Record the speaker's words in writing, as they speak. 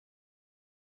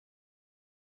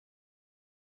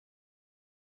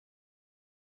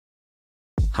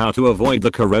How to avoid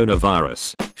the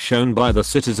coronavirus, shown by the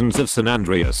citizens of San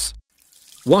Andreas.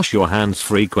 Wash your hands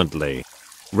frequently.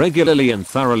 Regularly and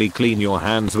thoroughly clean your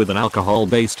hands with an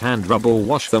alcohol-based hand rub or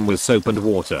wash them with soap and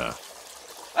water.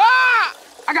 Ah!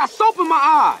 I got soap in my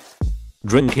eyes!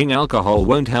 Drinking alcohol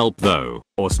won't help though,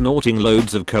 or snorting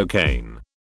loads of cocaine.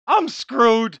 I'm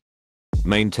screwed!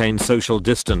 Maintain social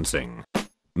distancing.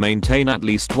 Maintain at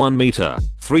least 1 meter,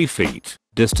 3 feet,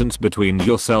 distance between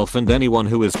yourself and anyone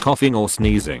who is coughing or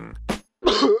sneezing.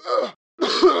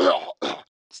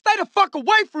 Stay the fuck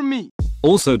away from me!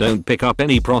 Also don't pick up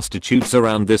any prostitutes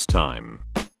around this time.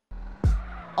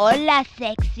 Hola,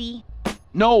 sexy.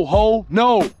 No, ho,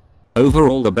 no!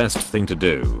 Overall the best thing to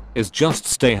do is just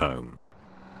stay home.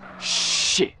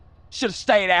 Shit! Should've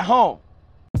stayed at home.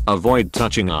 Avoid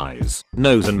touching eyes,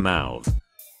 nose and mouth.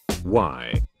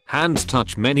 Why? Hands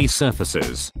touch many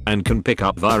surfaces and can pick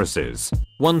up viruses.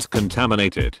 Once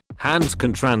contaminated, hands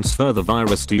can transfer the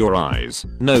virus to your eyes,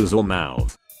 nose or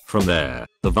mouth. From there,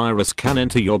 the virus can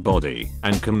enter your body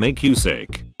and can make you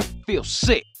sick. Feel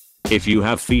sick. If you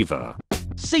have fever,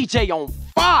 CJ on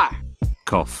fire!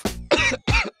 cough,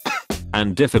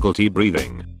 and difficulty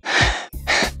breathing,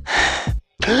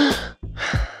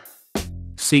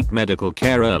 seek medical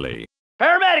care early.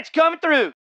 Paramedics coming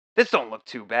through! This don't look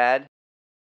too bad.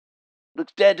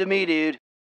 Looks dead to me, dude.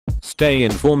 Stay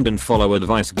informed and follow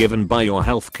advice given by your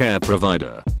healthcare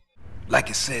provider. Like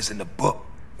it says in the book,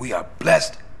 we are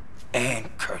blessed and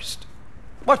cursed.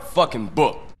 What fucking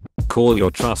book? Call your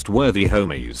trustworthy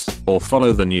homies or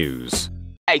follow the news.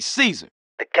 Hey, Caesar.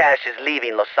 The cash is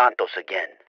leaving Los Santos again.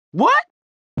 What?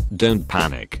 Don't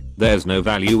panic. There's no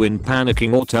value in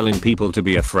panicking or telling people to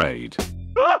be afraid.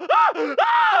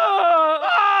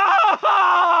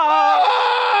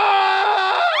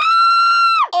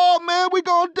 Oh man, we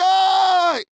gonna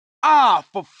die! Ah,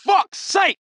 for fuck's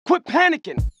sake! Quit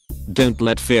panicking! Don't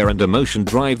let fear and emotion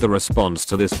drive the response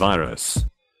to this virus.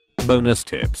 Bonus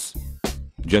tips.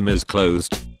 Gym is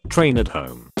closed. Train at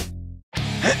home.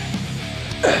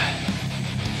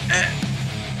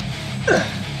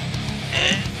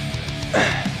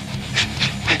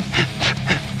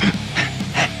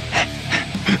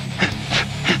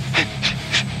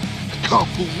 Kung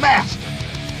Fu Master!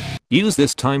 Use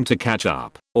this time to catch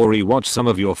up or rewatch some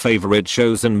of your favorite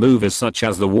shows and movies such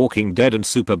as The Walking Dead and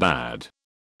Superbad.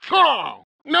 Oh,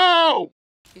 no!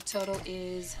 Your total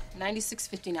is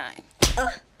 $96.59.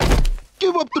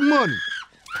 Give up the money.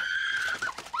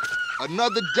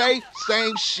 Another day,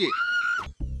 same shit.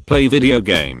 Play video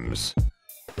games.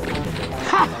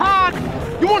 Ha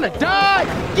ha! You wanna die?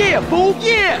 Yeah, fool,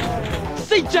 yeah!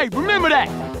 CJ, remember that!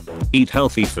 Eat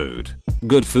healthy food.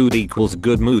 Good food equals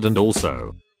good mood and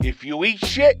also If you eat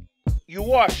shit,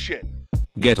 you are shit.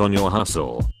 get on your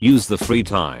hustle. Use the free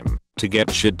time to get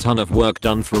shit ton of work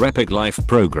done for epic life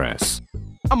progress.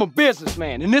 I'm a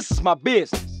businessman, and this is my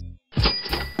business.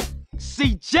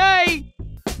 CJ!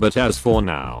 But as for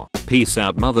now, peace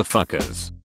out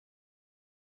motherfuckers.